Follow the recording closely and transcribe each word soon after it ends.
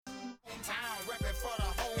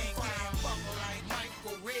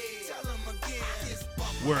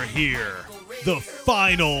We're here. The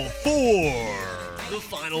Final Four. The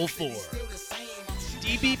Final Four.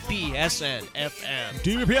 DBPSN FM.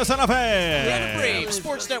 DBPSN Red FM. Brave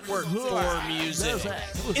Sports Network for music.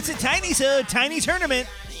 It's a tiny tournament.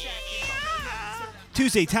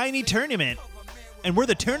 Tuesday, tiny tournament. And we're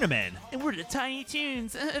the tournament. And we're the Tiny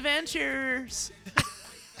Toons Adventures.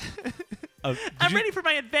 I'm ready for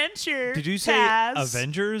my adventure. Did you say Taz.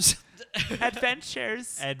 Avengers?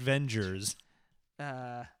 Adventures? Avengers.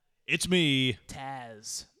 Uh, It's me.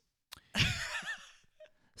 Taz.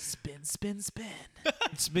 Spin, spin, spin.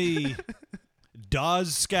 It's me.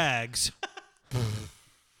 Dawes Skaggs.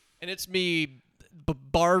 And it's me,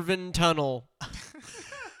 Barvin Tunnel.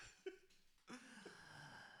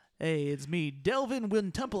 Hey, it's me, Delvin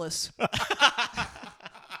Wintumpulus.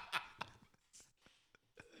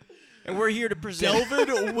 And we're here to present...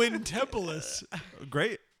 Delvin Wintempolis.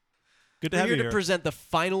 Great. Good to We're have you here here. to present the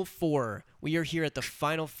Final Four. We are here at the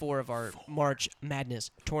Final Four of our March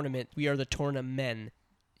Madness tournament. We are the tournament.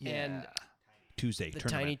 And Tuesday the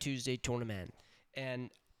tournament. Tiny Tuesday tournament. And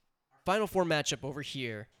Final Four matchup over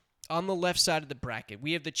here. On the left side of the bracket,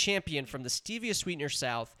 we have the champion from the Stevia Sweetener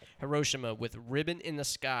South, Hiroshima, with Ribbon in the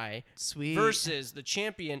Sky, Sweet. versus the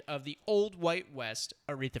champion of the Old White West,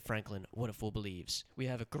 Aretha Franklin, What a Fool Believes. We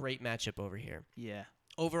have a great matchup over here. Yeah.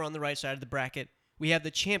 Over on the right side of the bracket, we have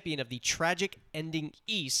the champion of the Tragic Ending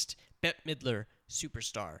East, Bette Midler,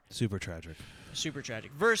 Superstar. Super tragic. Super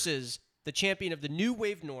tragic. Versus the champion of the New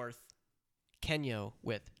Wave North, Kenyo,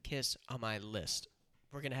 with Kiss on My List.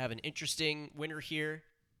 We're going to have an interesting winner here.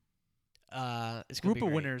 It's gonna Group be of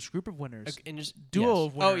great. winners. Group of winners. And just, Duo yes.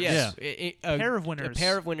 of winners. Oh, yes. Pair of winners. A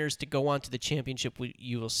pair of winners to go on to the championship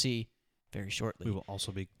you will see very shortly. We will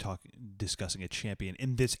also be discussing a champion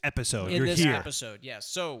in this episode. in You're this here. episode, yes.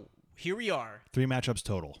 So here we are. 3 matchups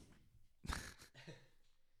total.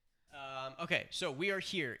 Okay, so we are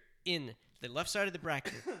here in the left side of the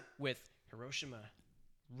bracket with Hiroshima,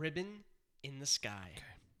 Ribbon in the Sky,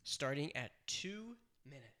 starting at 2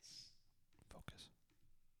 minutes. Focus.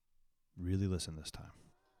 Really listen this time.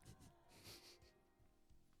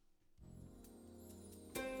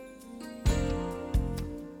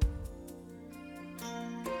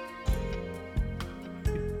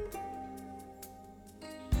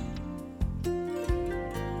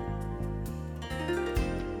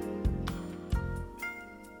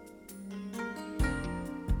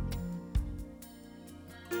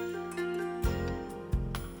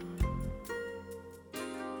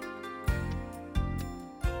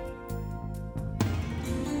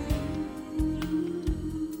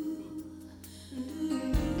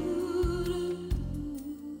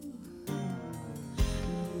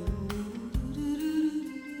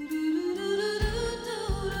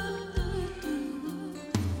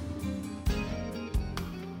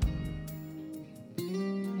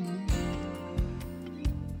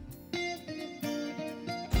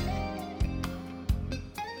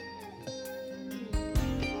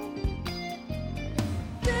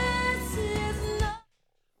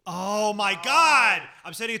 Oh my God!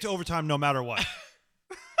 I'm sending it to overtime no matter what.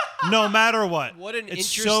 No matter what. What an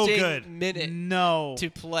it's interesting so good. minute No. to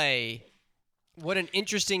play. What an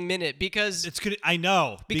interesting minute because It's good. I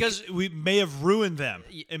know Because- we may have ruined them.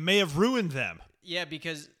 It may have ruined them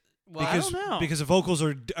because because don't know. because the vocals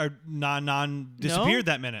are non disappeared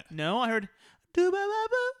that minute. No, I heard.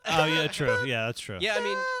 Oh Oh yeah, true. Yeah, that's true. yeah, I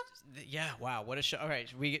mean, wow, what a show. All right,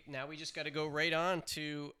 we just got to go right on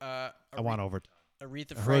to I want overtime. Aretha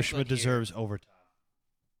Franklin Hiroshima here. deserves overtime.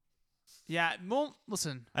 Yeah. Well,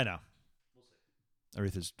 listen. I know.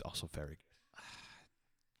 Aretha's also very good.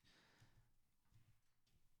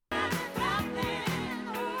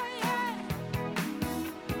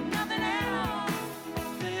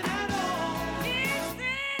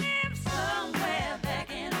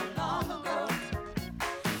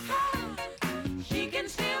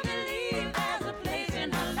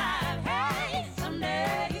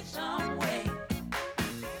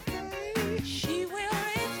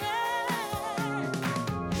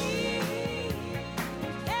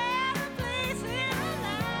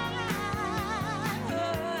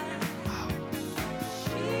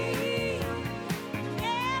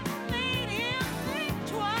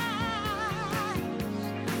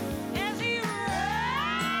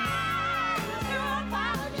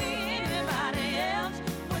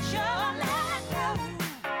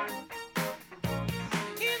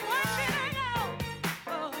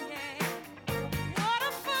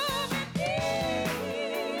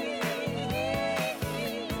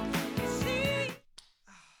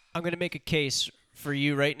 I'm going to make a case for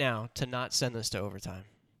you right now to not send this to overtime.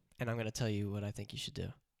 and I'm going to tell you what I think you should do.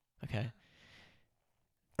 Okay?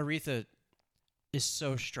 Aretha is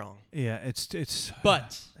so strong, Yeah, it's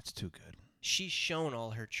but it's too good. she's shown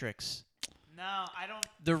all her tricks. No, I don't.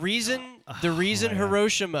 The reason my God.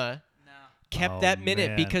 Hiroshima No, kept Oh, that minute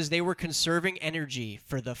man. because they were conserving energy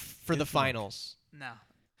for the finals. no.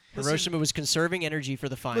 Hiroshima was conserving energy for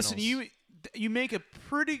the finals. Listen, you make a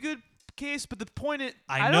pretty good case, but the point is,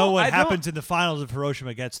 I know what don't- happens in the finals if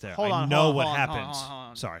Hiroshima gets there. Hold I on, know hold on, what hold on, hold on, happens. hold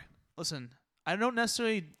on. Sorry. Listen, I don't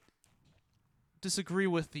necessarily disagree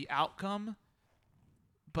with the outcome,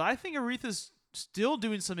 but I think Aretha's still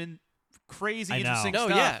doing some crazy, I know. interesting No,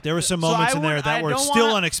 stuff. yeah. There were some So moments I in there wouldn't- that I were don't still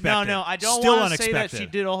wanna- unexpected. No, I don't still want to say that unexpected. she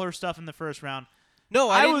did all her stuff in the first round. No,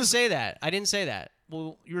 I I didn't was- say that. I didn't say that.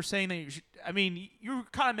 Well, you were saying that I mean, you were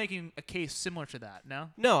kind of making a case similar to that, no?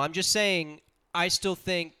 No, I'm just saying I still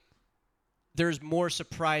think there's more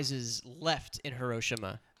surprises left in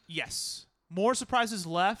Hiroshima. Yes. More surprises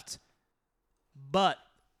left, but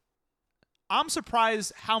I'm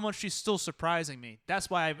surprised how much she's still surprising me. That's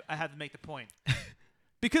why I had to make the point.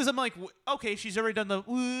 Because I'm like, okay, she's already done the.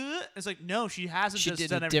 It's like, no, she hasn't She just did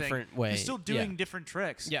done a everything. different way. She's still doing different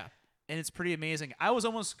tricks. Yeah. And it's pretty amazing. I was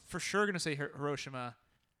almost for sure going to say Hiroshima.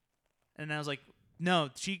 And I was like, no,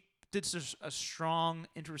 she did such a strong,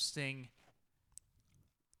 interesting.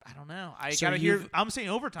 I don't know. I So gotta hear. you've- I'm saying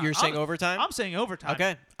overtime. You're saying overtime? I'm saying overtime.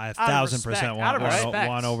 Okay. I Out of 1,000% respect, want, out of respect.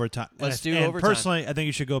 want overtime. Let's and, do and overtime. Personally, I think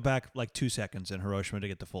you should go back like 2 seconds in Hiroshima to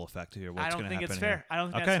get the full effect of what's I going don't to think happen it's here. fair. I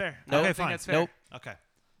don't think Okay. that's fair. Nope. I don't Okay, think fine. that's fair. Nope. Okay.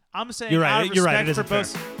 I'm saying You're right. out of You're right. respect It for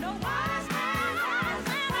isn't both.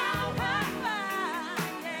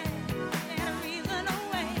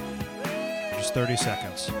 Just 30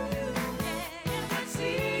 seconds.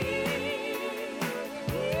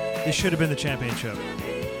 This should have been the championship.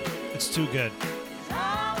 It's too good.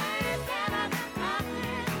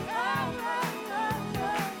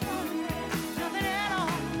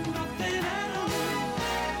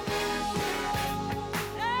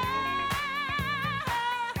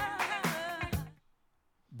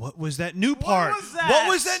 What was that new part? was that? What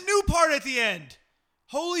was that new part at the end?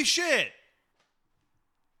 Holy shit.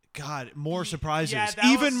 God, more surprises. Yeah, that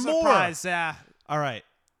Even was a more. surprise, yeah. All right.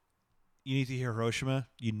 You need to hear Hiroshima.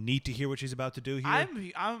 You need to hear what she's about to do here.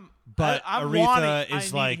 But But I'm Aretha wanting,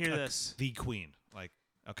 is I like need to hear a- this. the queen. Like,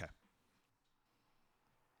 okay.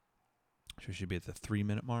 So she should be at the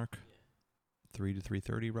 3-minute mark. 3 to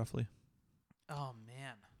 3:30 roughly. Oh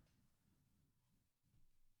man.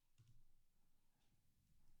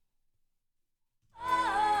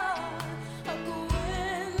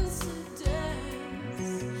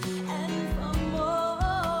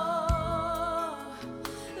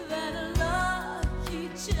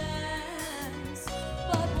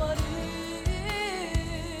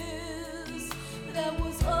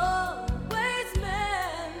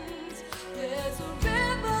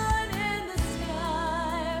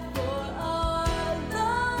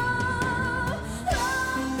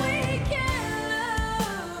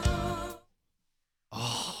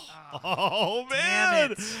 Oh Damn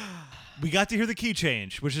man. it. We got to hear the key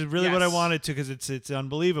change, which is really what I Yes. wanted to because it's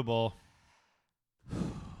unbelievable.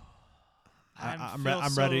 I'm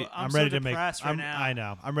ready. I'm so ready to make. depressed right now. I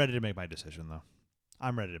know. I'm ready to make my decision though.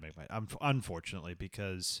 I'm ready to make my. Unfortunately,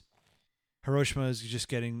 because Hiroshima is just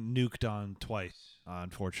getting nuked on twice.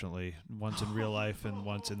 Unfortunately, once in real life and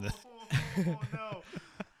once in the. Oh no.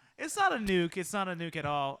 It's not a nuke. It's not a nuke at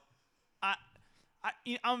all.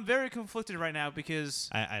 I'm very conflicted right now because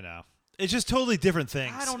I know. It's just totally different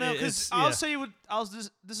things. I don't know because It's- I'll yeah. say what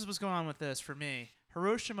this is what's going on with this for me.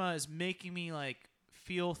 Hiroshima is making me like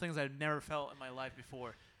feel things I've never felt in my life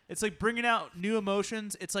before. It's like bringing out new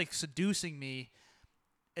emotions. It's like seducing me.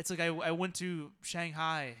 It's like I went to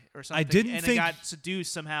Shanghai or something didn't and think- I got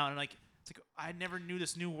seduced somehow and like it's like I never knew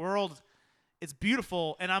this new world. It's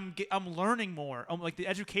beautiful and I'm learning more. Like the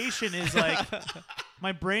education is like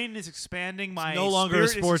my brain is expanding. My no longer a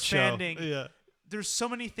spirit is sports show. expanding. Yeah. There's so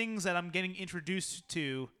many things that I'm getting introduced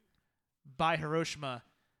to by Hiroshima.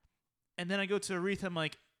 And then I go to Aretha, I'm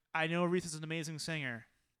like, I know Aretha's an amazing singer.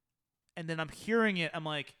 And then I'm hearing it, I'm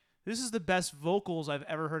like, this is the best vocals I've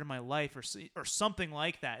ever heard in my life or something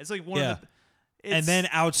like that. It's like one Yeah. of the And then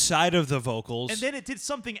outside of the vocals, and then it did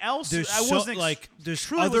something else. there's I so, wasn't like there's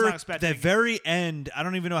truly was other not expecting. the very end. I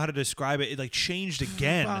don't even know how to describe it. It like changed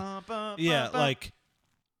again. Yeah, like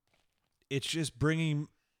it's just bringing.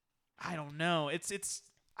 I don't know. It's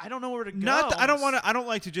I don't know where to go. I don't want to. I don't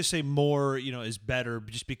like to just say more. Is better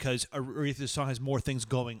just because Aretha's song has more things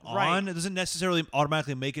going on. Right. It doesn't necessarily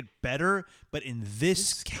automatically make it better. But in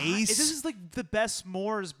this case, this is like the best.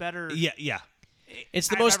 More is better. yeah. It's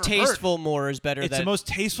the I've most ever heard. tasteful more is better. It's than, the most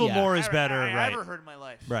tasteful. yeah. More is better. I Right. ever heard in my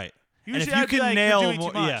life. Right. Usually and if I'd you be can like, "You're nail doing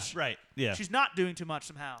more, too much." yeah, right, yeah. She's not doing too much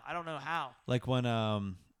somehow. I don't know how. Like when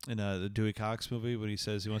in the Dewey Cox movie when he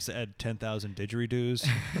says he wants to add 10,000 didgeridoos,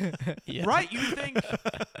 Yeah. Right? You would think.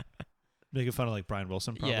 making fun of like Brian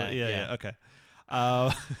Wilson, probably. Yeah, yeah. Okay.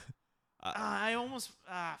 I almost.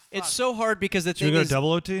 It's fuck. so hard because the Should we thing go is to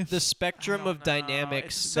double OT? the spectrum I of don't know.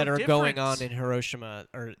 dynamics It's so that are going on different. in Hiroshima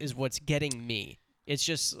is what's getting me. It's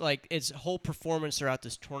just like its whole performance throughout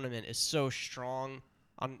this tournament is so strong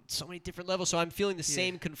on so many different levels. So I'm feeling the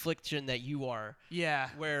same confliction that you are, Yeah.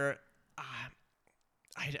 where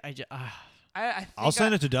I think I'll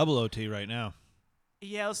send it to double OT right now.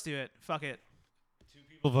 Yeah, let's do it. Fuck it.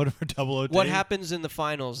 People voted for double OT. what happens in the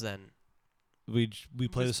finals then? We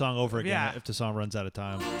play the song over again Yeah. if the song runs out of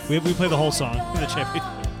time. We play the whole song for the champion.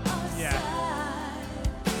 Yeah.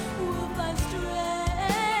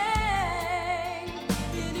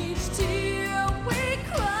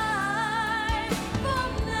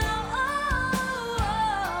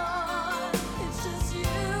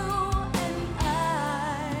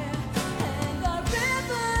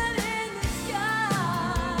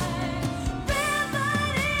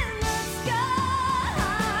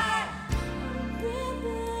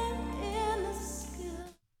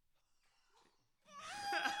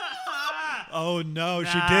 Oh no,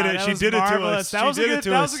 she Nah, did it. that She was did it to marvelous. us. That She was a did good. it to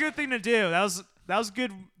That us. was a good thing to do. That was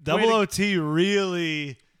good. Double way to- OT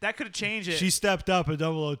really. That could have changed it. She stepped up at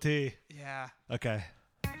double OT. Yeah. Okay.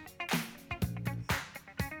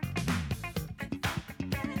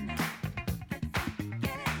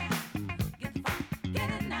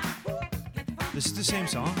 This is the same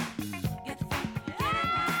song?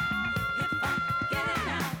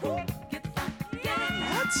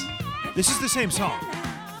 What? This is the same song.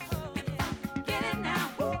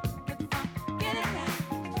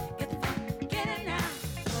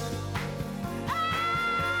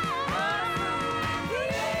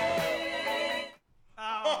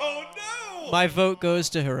 Oh no! My vote goes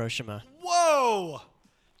to Hiroshima. Whoa!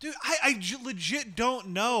 Dude, legit don't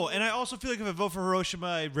know. And I also feel like if I vote for Hiroshima,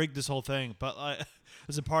 I rigged this whole thing. But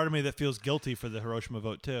there's a part of me that feels guilty for the Hiroshima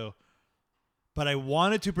vote, too. But I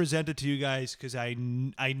wanted to present it to you guys because I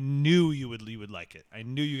knew you would like it. I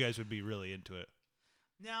knew you guys would be really into it.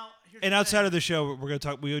 Now, here's And the outside thing. of the show, we're going to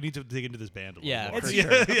talk. We need to dig into this band a little Yeah, more. for yeah,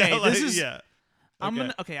 sure. yeah, Okay, like, this is- yeah. I'm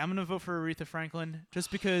Okay. gonna vote for Aretha Franklin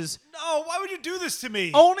just because. No, why would you do this to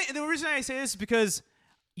me? Only the reason I say this is because,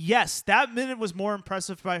 yes, that minute was more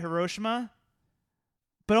impressive by Hiroshima,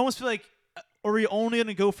 but I almost feel like, are we only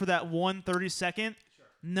gonna go for that 1 30-second? Sure.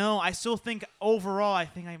 No, I still think overall, I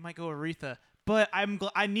think I might go Aretha, but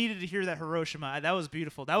I needed to hear that Hiroshima. That was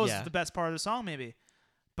beautiful. That was Yeah. the best part of the song, maybe.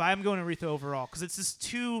 But I'm going Aretha overall because it's just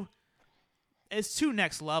too. It's too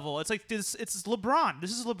next level. It's like this. It's LeBron.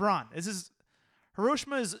 This is LeBron. This is.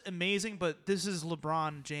 Hiroshima is amazing, but this is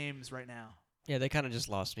LeBron James right now. Yeah, they kind of just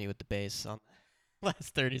lost me with the bass on the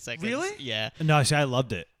last 30 seconds. Really? Yeah. No, see, I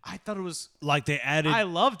loved it. I thought it was. Like they added. I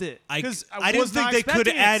loved it. I 'Cause didn't was think not they could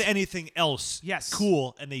expecting add it. anything else. Yes.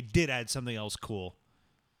 Cool, and they did add something else cool.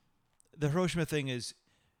 The Hiroshima thing is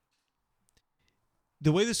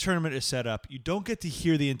the way this tournament is set up. You don't get to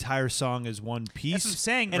hear the entire song as one piece. That's what I'm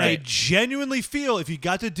saying, and I right. genuinely feel if you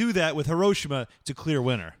got to do that with Hiroshima, it's a clear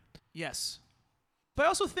winner. Yes. But I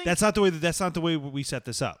also think That's not the way we set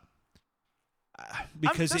this up.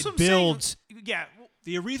 Because that's it what I'm saying. builds Yeah,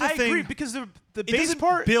 the Aretha I thing. agree because the it bass doesn't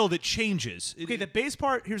part. build; it changes. Okay, the bass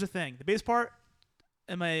part. Here's the thing. The bass part.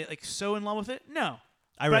 Am I like so in love with it? No.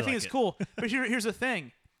 I But I really think like it's it. cool. But here's the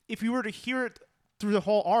thing. If you were to hear it through the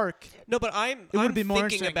whole arc, No, but It I'm would be more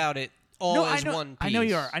thinking interesting. about it all no, as I know, one piece. I know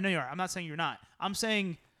you are. I know you are. I'm not saying you're not. I'm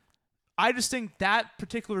saying, I just think that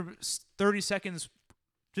particular 30 seconds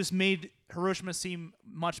just made Hiroshima seem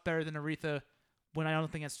much better than Aretha. When I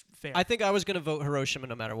don't think that's fair. I think I was going to vote Hiroshima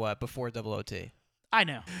no matter what before Double OT. I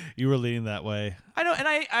know. You were leaning that way. I know, and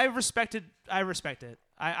I respect it.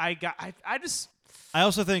 I just I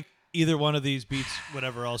also think either one of these beats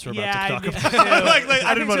whatever else we're yeah, about to talk I do about. too. like,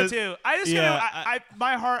 I I didn't think want so to. too. I just Yeah, I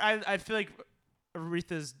my heart. I feel like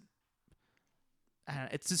Aretha's.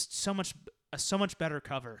 It's just so much better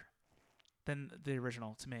cover than the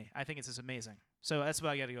original to me. I think it's just amazing. So that's what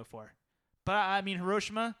I got to go for. But I mean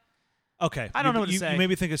Hiroshima. Okay. I don't know what to say. You made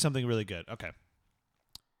me think of something really good. Okay.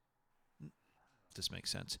 This makes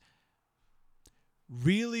sense.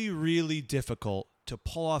 Really, really difficult to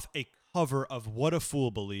pull off a cover of What a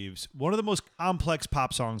Fool Believes, one of the most complex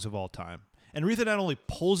pop songs of all time. And Aretha not only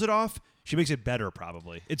pulls it off, she makes it better,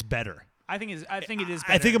 probably. It's better. I think it is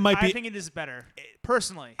better. I think it might be- I think it is better.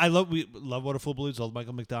 Personally. We love What a Fool Believes, love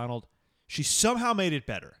Michael McDonald. She somehow made it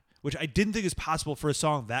better. which I didn't think is possible for a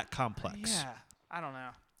song that complex. Yeah, I don't know.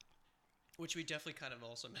 Which we definitely kind of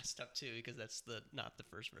also messed up too, because that's not the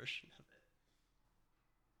first version of it.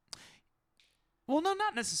 Well, no,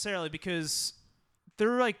 not necessarily, because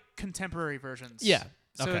they're like contemporary versions. Yeah.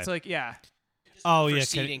 So Okay. it's like, yeah. Oh For yeah,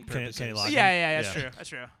 seating Kenny purposes. Loggins. Yeah, that's true. That's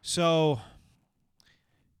true. So,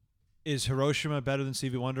 is Hiroshima better than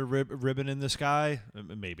Stevie Wonder Ribbon in the Sky?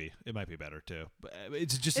 Maybe it might be better too. But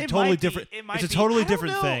it's just a It totally might be. different. It might It's a be. totally I don't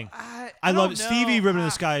different know. thing. I I love don't Stevie know. Ribbon in the Ah,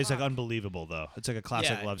 Sky is like fuck. unbelievable though. It's like a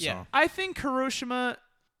classic Yeah, love yeah. song. I think Hiroshima,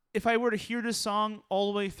 if I were to hear this song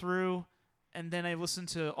all the way through and then I listen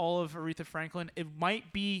to all of Aretha Franklin, it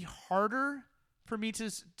might be harder for me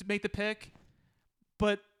to make the pick.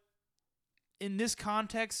 But in this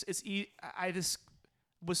context, I just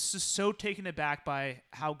was just so taken aback by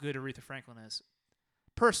how good Aretha Franklin is.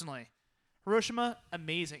 Personally, Hiroshima,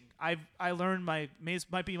 amazing. I learned might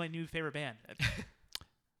be my new favorite band.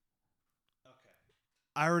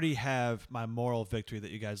 I already have my moral victory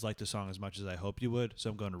that you guys like the song as much as I hope you would, so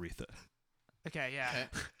I'm going to Aretha. Okay, yeah.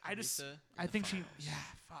 Okay. I think she. Yeah,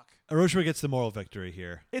 fuck. Hiroshima gets the moral victory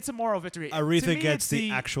here. It's a moral victory. To Aretha me, gets it's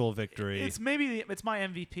the actual victory. It's it's my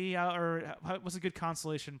MVP or what's a good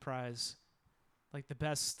consolation prize, like the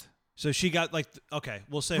best. So she got okay,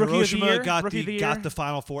 we'll say Rookie of the Hiroshima year? got Rookie of the got year? the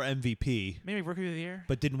Final Four MVP, Maybe Rookie of the Year.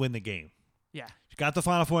 but didn't win the game. Yeah, She got the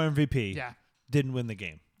Final Four MVP, yeah, didn't win the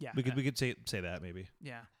game. yeah. We could say that maybe.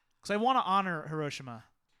 yeah. Because I want to honor Hiroshima.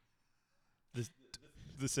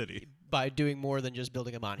 The city. By doing more than just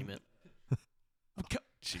building a monument.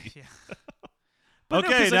 Gee. Yeah. But no,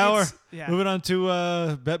 Okay, 'cause, now we're yeah, moving on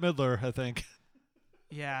to Bette Midler, I think.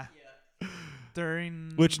 yeah.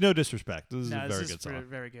 During Which, no disrespect, this is no, a this very is good song.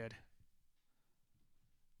 very good.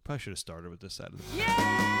 Probably should have started with this side of the. Yeah,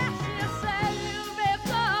 she said you'll be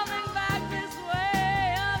coming back this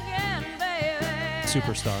way again, baby.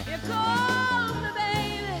 Superstar. You told me,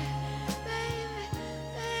 baby, baby,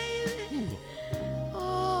 baby.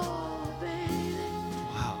 Oh, baby,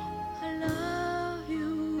 Wow. I love you.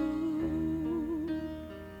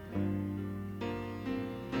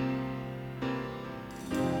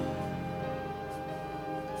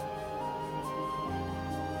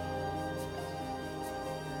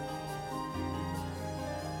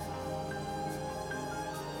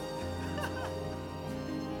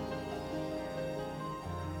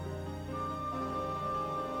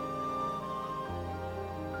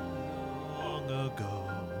 Long ago.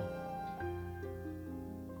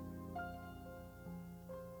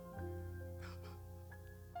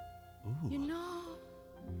 You Ooh. know,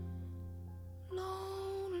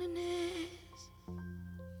 loneliness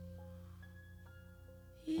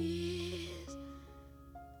is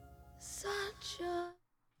such a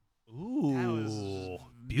Ooh. That was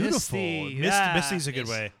Beautiful. Misty, yeah. Misty's a good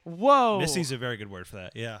Misty. way. Whoa. Misty's a very good word for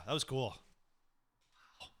that. Yeah, that was cool.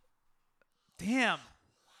 Damn.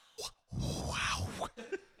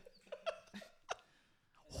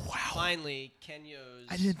 Finally, Kenyo's.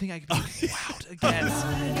 I didn't think I could be wowed again.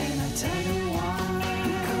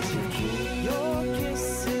 Your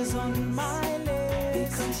kiss is on my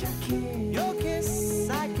lips. Your kiss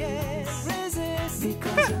I can't resist.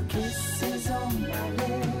 Because your kiss is on my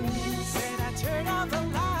lips. When I turn on the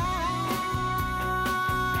light.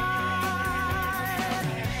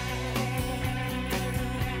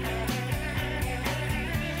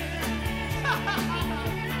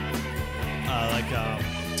 Like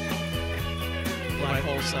Black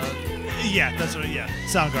Hole Sun. yeah, that's what. Yeah,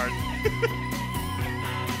 Soundgarden.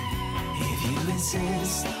 If you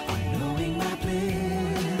insist on knowing my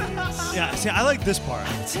bliss, Yeah, see, I like this part.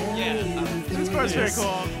 tell Yeah. you This part's very this.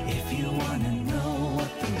 cool. If you wanna know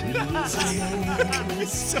what the reason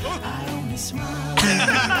is, I only smile when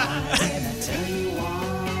I tell you why.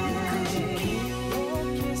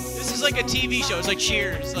 This is like a TV show. It's like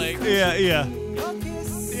Cheers. Like Yeah, yeah.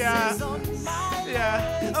 Yeah.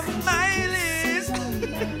 Yeah.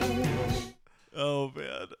 Oh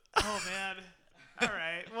man. Oh man. All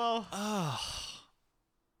right. Well,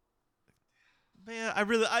 Man,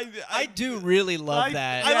 I do really love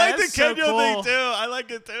that. I Yeah, like the that's so Kenya cool. thing too. I like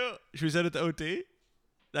it too. Should we send it to OT?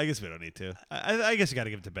 I guess we don't need to. I guess you got to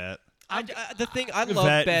give it to Bet. The thing I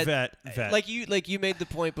love Vet. like you made the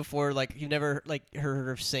point before, like you've never like heard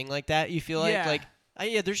her sing like that. You feel like Yeah.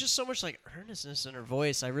 yeah, there's just so much like earnestness in her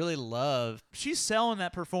voice. I really love. she's selling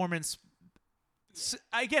that performance.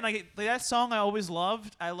 Again, like that song I always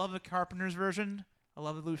loved. I love the Carpenters version. I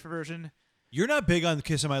love the Lucifer version. You're not big on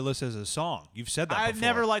 "Kiss on My List" as a song. You've said that. I've before.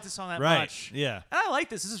 never liked the song that Right. much. Yeah. And I like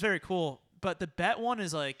this. This is very cool. But the Bet one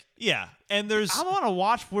is like, Yeah. And there's I want to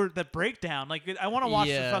watch where the breakdown. Like, I want to watch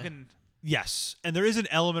the Yeah. fucking. yes, and there is an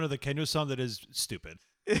element of the Kenya song that is stupid.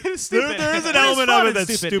 It's stupid. There is an But it's element fun of it and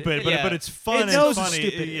that's stupid, Yeah. but it's fun It knows and it's funny.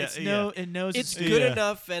 stupid. Yeah, It's yeah. it knows It's stupid. good Yeah.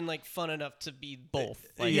 enough and like fun enough to be both.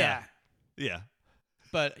 Like, yeah. Yeah.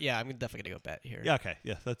 But yeah, I'm definitely gonna go bet here. Yeah. Okay.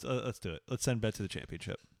 Yeah. Let's do it. Let's send Bet to the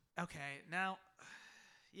championship. Okay. Now,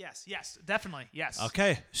 yes, definitely, yes.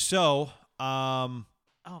 Okay. So,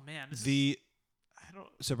 Oh man, this the I don't.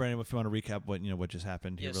 so Brandon, if you want to recap what just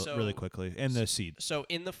happened here Yeah, really so- quickly, and the seed. So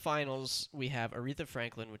in the finals, we have Aretha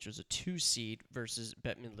Franklin, which was a 2 seed, versus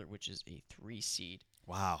Bette Midler, which is a 3 seed.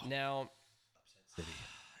 Wow. Now,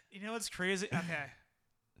 You know what's crazy? Okay,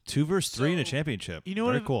 2 versus 3 in a So- championship. You know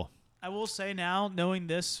Very what- cool. I will say now, knowing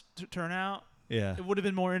this turnout, Yeah. it would have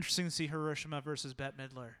been more interesting to see Hiroshima versus Bette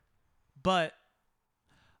Midler, but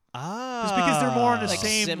just because they're more in the like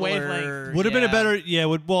same similar, wavelength. Would have been a yeah. better, yeah.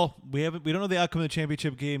 We don't know the outcome of the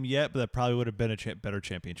championship game yet, but that probably would have been a better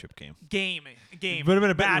championship game. game. Would have been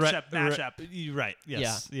a better matchup. Right.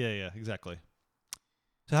 Yes. Yeah. Exactly.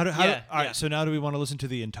 So how do Yeah, all right? yeah. So now do we want to listen to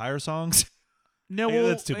the entire songs? No, Yeah, well,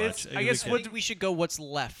 that's too it's- much. I guess Okay. I think we should go what's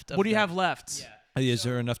left. Of what do you the- have left? Yeah. Is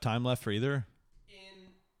there enough time left for either?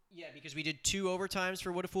 Yeah, because we did 2 overtimes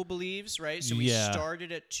for What a Fool Believes, right? So we Yeah.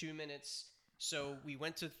 started at 2 minutes. So we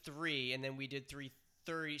went to 3, and then we did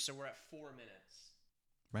 3:30. So we're at 4 minutes.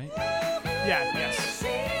 Right. Yeah. Yes.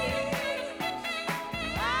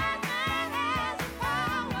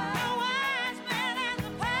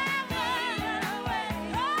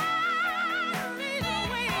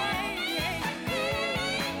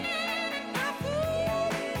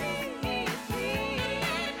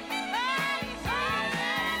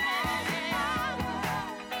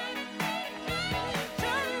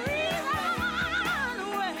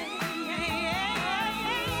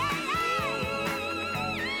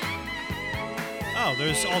 Oh,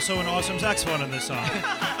 there's also an awesome saxophone in this song.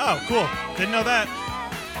 Oh, cool. Didn't know that.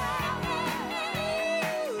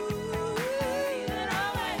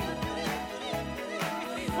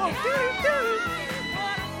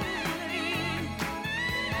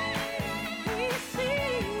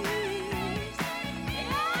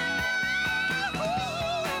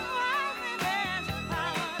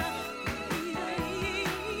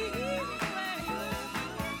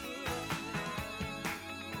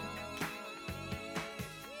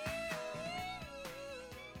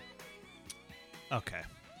 Okay.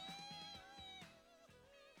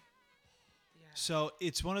 So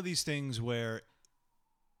it's one of these things where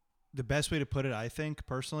the best way to put it, I think,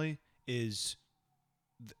 personally, is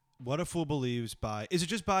What a Fool Believes by... Is it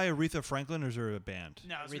just by Aretha Franklin or is there a band?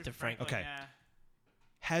 No, it's Aretha Franklin. Okay. Yeah.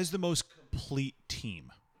 Has the most complete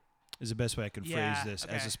team is the best way I can Yeah, phrase this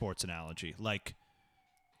as okay. a sports analogy. Like,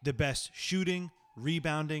 the best shooting,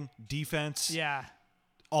 rebounding, defense, Yeah.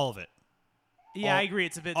 all of it. Yeah, All- I agree.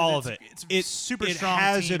 It's a bit. all it's, of it. It's It- super it strong.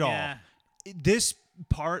 has team, it all. Yeah. This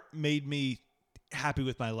part made me happy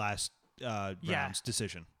with my last Yeah. round's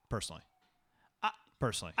decision, personally.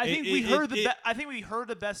 Personally. I think we heard I think we heard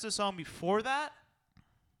the best of the song before that,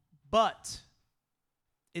 but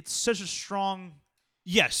it's such a strong.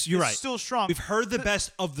 Yes, you're it's right. Still strong. We've heard the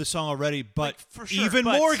best of the song already, but Like, for sure, even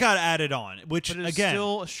but- more got added on, which, but it's again...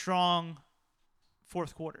 still a strong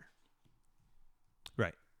fourth quarter.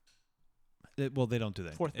 Right. Well, they don't do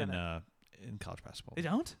that Fourth in minute. in college basketball. They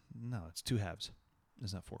don't. No, it's 2 halves.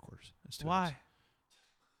 It's not 4 quarters. It's 2 Why? halves.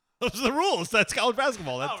 Those are the rules. That's college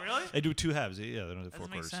basketball. That's, Oh, really? They do 2 halves. Yeah, they don't do 4 Doesn't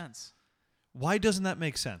make quarters. sense. Why doesn't that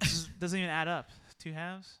make sense? Doesn't even add up. 2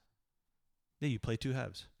 halves Yeah, you play 2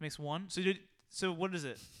 halves. makes 1. So what is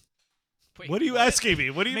it? Wait, What are you asking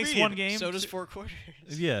me? What do you Makes mean? 1 game. So does 4 quarters.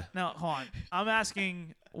 Yeah. No, hold on. I'm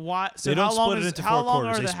asking why. So They don't how long split is it into 4 how long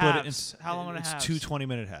quarters. are They the split halves? it in How long are the It's halves? 2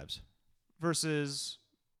 20-minute halves. Versus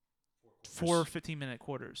 4 15-minute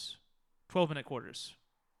quarters, 12-minute quarters.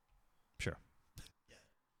 Sure.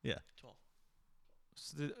 Yeah. 12.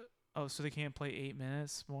 So they can't play 8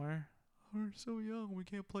 minutes more. We're so young. We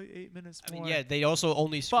can't play 8 minutes I more. mean, yeah, they also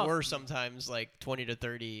only Fuck. score sometimes like 20 to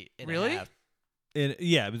 30 in Really? a half. And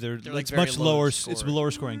yeah, but They're, like, it's very much low lower. It's scoring.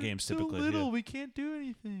 lower scoring We're games so typically. little. Yeah. We can't do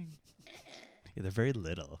anything. Yeah, they're very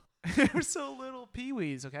little. We're so little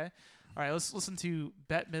peewees. Okay. All right. Let's listen to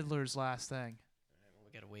Bette Midler's last thing.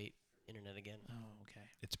 We gotta wait. Internet again. Oh, okay.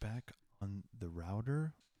 It's back on the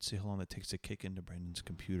router. Let's see how long it takes to kick into Brandon's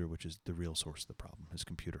computer, which is the real source of the problem. His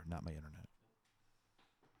computer, not my internet.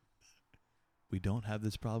 We don't have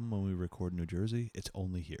this problem when we record in New Jersey. It's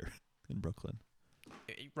only here in Brooklyn.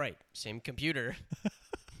 Right. Same computer.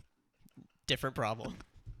 Different problem.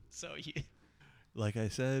 So you. Like I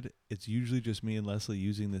said, it's usually just me and Leslie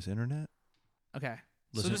using this internet. Okay.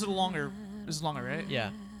 Listen. So this is longer. This is longer, right?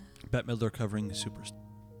 Yeah. Bette Midler covering Superstar.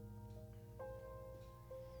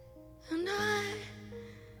 And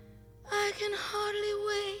I I can hardly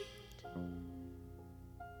wait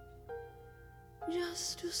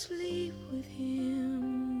just to sleep with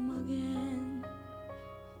him again.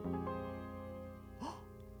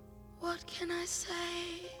 What can I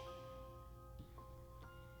say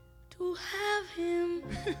to have him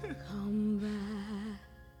come back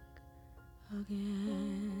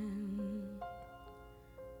again?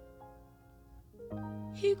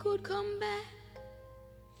 He could come back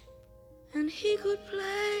and he could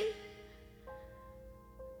play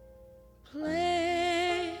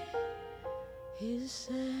his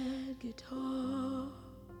sad guitar.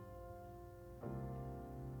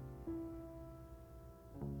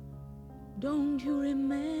 Don't you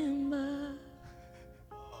remember?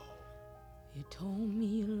 You told me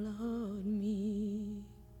you loved me.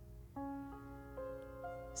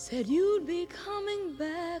 Said you'd be coming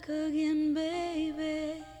back again,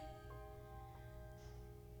 baby.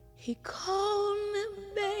 He called me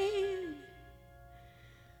baby,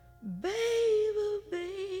 baby,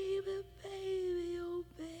 baby, baby, oh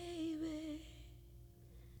baby.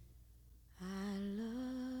 I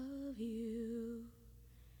love you,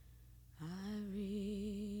 I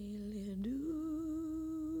really do.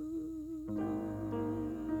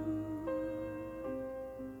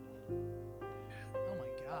 Oh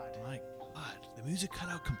my God. My God, the music cut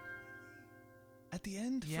out at the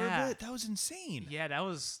end for Yeah. a bit. That was insane. Yeah, that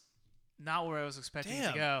was not where I was expecting it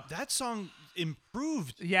Damn, to go. that song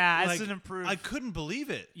improved. Yeah, Like, it's an improved. I couldn't believe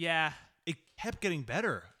it. Yeah, It kept getting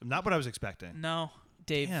better. Not what I was expecting. no.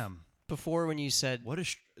 Dave, Damn, before when you said what a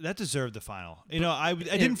that deserved the final. You know, I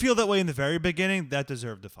didn't feel that way in the very beginning. That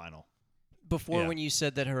deserved the final. before Yeah. when you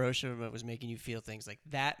said that Hiroshima was making you feel things like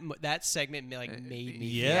that, that segment made me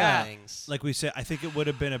Yeah. feel things Like we said, I think it would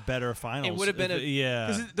have been a better final. would have been yeah.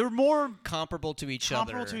 Because they're more comparable to each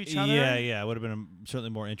comparable other. to each other. Yeah, it would have been certainly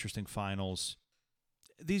more interesting finals.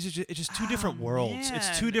 These are it's just two different worlds.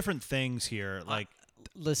 It's two man. different things here. Like,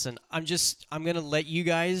 Listen, I'm gonna let you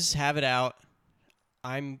guys have it out.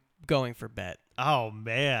 I'm going for bet. oh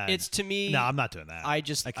man, It's to me. no, I'm not doing that. I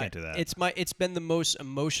can't do that. It's been the most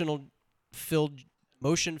motion filled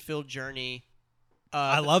journey.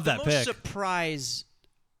 I love the that most pick. surprise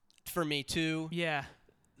for me too. Yeah.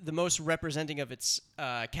 The most representing of its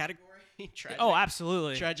category. Tragic, Oh,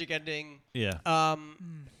 absolutely. tragic ending. yeah.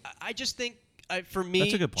 I just think for me,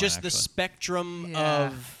 That's a good point, just the actually. spectrum Yeah.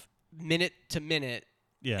 of minute to minute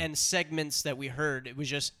Yeah. and segments that we heard, it was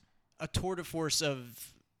just a tour de force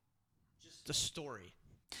of just the story.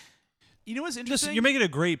 You know what's interesting? Listen, you're making a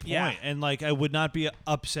great point, Yeah. and like I would not be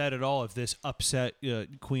upset at all if this upset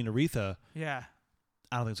Queen Aretha. Yeah.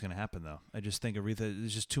 I don't think it's going to happen though. I just think Aretha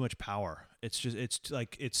is just too much power.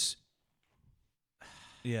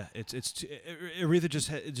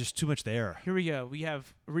 Aretha just too much there. Here we go. We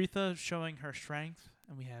have Aretha showing her strength,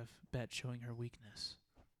 and we have Bet showing her weakness.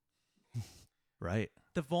 Right.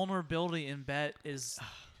 The vulnerability in Bet is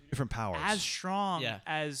Different powers. as strong Yeah.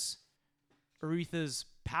 as Aretha's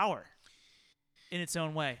power in its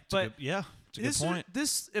own way. It's a But good- yeah, it's a good this, point.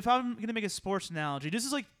 this, if I'm gonna make a sports analogy, this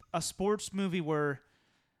is like a sports movie where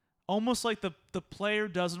almost like the player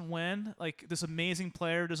doesn't win, like this amazing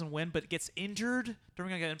player doesn't win, but gets injured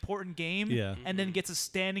during like an important game, Yeah. and then gets a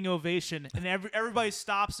standing ovation, and everybody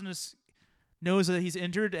stops and knows that he's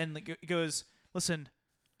injured, and like, goes, listen,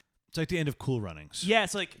 It's like the end of Cool Runnings. yeah,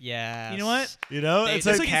 it's like, Yeah. you know what? You know, They- it's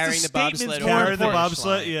they're like carrying the statement's bobsled more over carrying the important.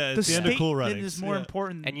 bobsled. Yeah, it's the end of Cool statement Runnings. is more Yeah.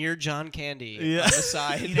 important, And you're John Candy Yeah. on the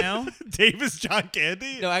side. you know? Dave is John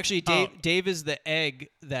Candy. No, actually, Dave. Oh. Dave is the egg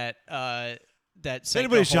that that. If Senka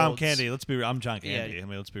anybody's John holds. Candy, let's be real. I'm John Yeah. Candy. I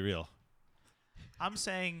mean, let's be real. I'm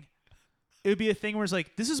saying it would be a thing where it's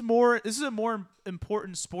like this is a more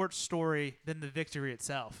important sports story than the victory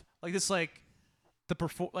itself. Like this, like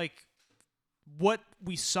like what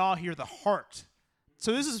we saw here, the heart.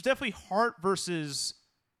 So this is definitely heart versus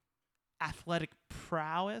athletic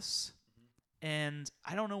prowess, and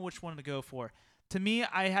I don't know which one to go for. To me,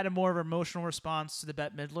 I had a more of an emotional response to the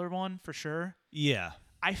Bette Midler one for sure. Yeah.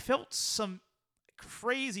 I felt some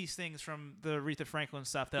crazy things from the Aretha Franklin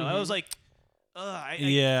stuff though. I was like, ugh.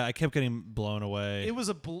 Yeah, I kept getting blown away. It was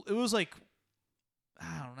like,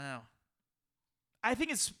 I don't know. I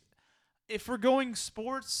think it's, if we're going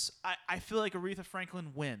sports, I feel like Aretha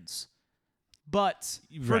Franklin wins. But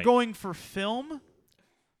if we're Right. going for film,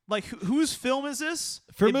 like whose film is this?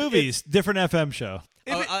 For If- movies, different FM show.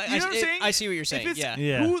 If Oh, it- I you know what I'm saying? I see what you're If saying. it's- Yeah.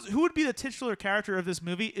 Yeah. Who would be the titular character of this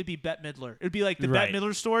movie? It'd be Bette Midler. It'd be like the Right. Bette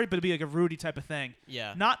Midler story, but it'd be like a Rudy type of thing.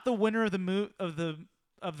 Yeah. Not the winner of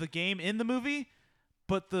the game in the movie,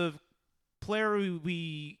 but the player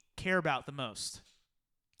we care about the most.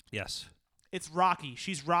 Yes. It's Rocky.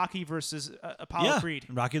 She's Rocky versus Apollo yeah. Creed.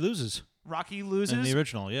 Rocky loses. Rocky loses, in the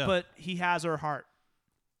original, yeah. but he has her heart.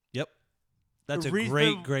 Yep. That's a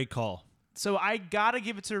Aretha- great call. So I gotta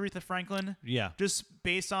give it to Aretha Franklin, Yeah. just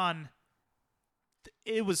based on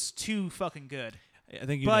it was too fucking good. I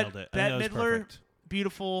think you But nailed it. I think Bette that was Midler, perfect.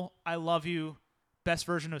 beautiful. I love you. Best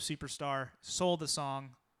version of Superstar. Sold the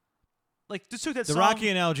song. Like just took that The song. Rocky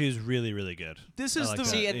analogy is really, really good. This I is like the that.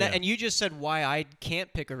 See, and, yeah. and you just said why I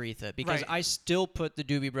can't pick Aretha because Right. I still put the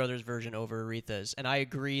Doobie Brothers version over Aretha's, and I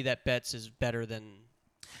agree that Betts is better than.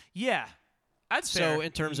 Yeah, that's fair. So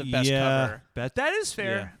in terms of best yeah, cover, Bet- That is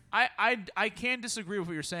fair. I can disagree with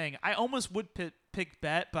what you're saying. I almost would pick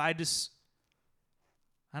Bet, but I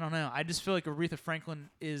don't know. I just feel like Aretha Franklin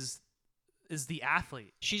is the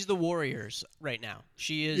athlete. she's the Warriors right now.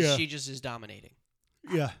 She is. Yeah. She just is dominating.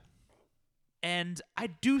 yeah. And I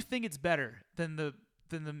do think it's better than the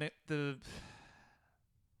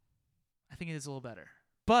I think it is a little better.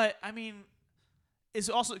 But I mean, it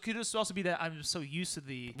could just also be that I'm just so used to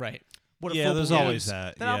the Right. what a Yeah, fool there's believes always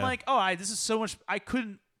that, That I'm yeah. like, this is so much. I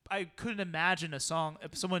couldn't imagine a song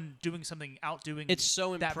of someone doing something outdoing. It's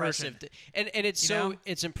so that impressive, version. and it's You so know?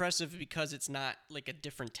 it's impressive because it's not like a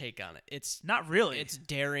different take on it. It's Not really. It's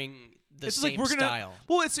daring the It's same like we're gonna. style.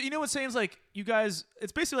 Well, it's you know what's saying is like you guys.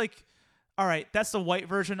 It's basically like, all right, that's the white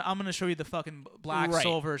version. I'm gonna show you the fucking black Right,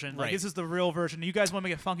 soul version. Like right. this is the real version. You guys want to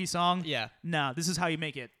make a funky song? Yeah. No, this is how you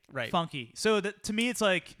make it. Right. Funky. So that to me, it's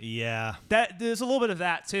like Yeah. that. There's a little bit of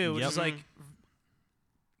that too, which Yep. is like,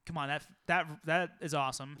 come on, that is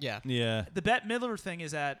awesome. Yeah. Yeah. The Bette Midler thing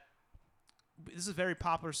is that this is a very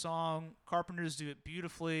popular song. Carpenters do it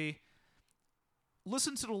beautifully.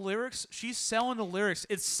 Listen to the lyrics. She's selling the lyrics.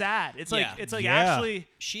 It's sad. It's like Yeah. Yeah. actually.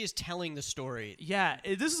 She is telling the story. Yeah,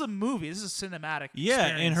 this is a movie. This is a cinematic. Yeah,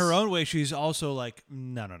 in her experience. own way, she's also like,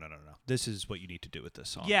 no. This is what you need to do with this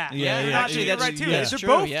song. Yeah, Yeah, They're yeah, not doing actually, it right too. that's They're true,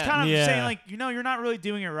 both yeah. kind of Yeah. saying like, you're not really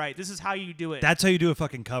doing it right. This is how you do it. That's how you do a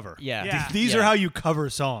fucking cover. Yeah. Yeah. These Yeah. are how you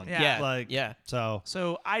cover songs. Yeah. Yeah. Like, yeah. So,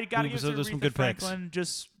 So I gotta give it So to there's some Aretha good picks. Franklin.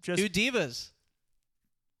 Just New divas.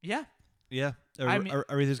 yeah. yeah. I mean-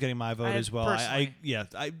 Aretha's getting my vote I as well. personally-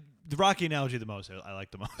 The Rocky analogy the most. I like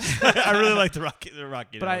the most. I really like the Rocky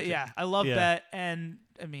But analogy. I love Yeah. that. And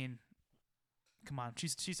I mean, come on,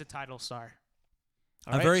 she's a title star.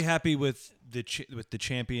 All I'm right. very happy with the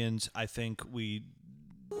champions. I think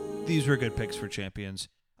these were good picks for champions.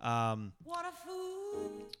 I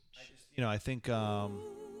think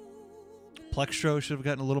Plextro should have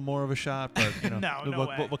gotten a little more of a shot, but No, no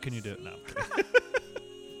way. what can you do? No.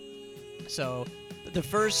 So, the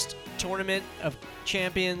first tournament of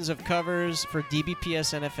champions of covers for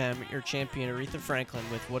DBPS NFM, your champion Aretha Franklin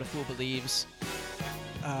with What a Fool Believes.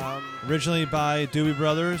 Originally by Doobie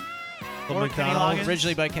Brothers, Phil Or Kenny McDonald. Loggins.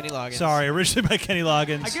 Originally by Kenny Loggins. Sorry, originally by Kenny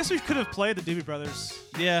Loggins. I guess we could have played the Doobie Brothers.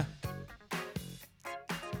 Yeah.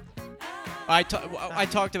 I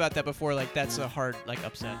talked about that before. Like that's a hard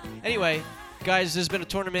upset. Anyway, guys, this has been a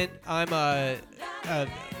tournament. I'm a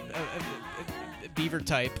beaver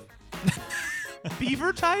type.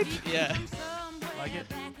 Beaver type? Yeah. Like it?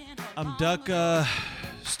 I'm Duck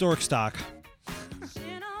Stork Stock.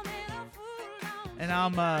 And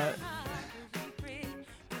I'm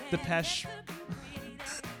Depeche.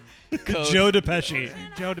 Code. Joe DePesci.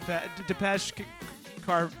 Joe Depeche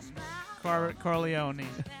Corleone.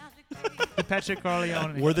 Depeche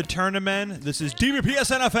Corleone. We're the Tournamen. This is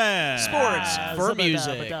DBPS NFM. Sports for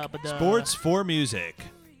music. Sports for music.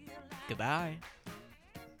 Goodbye.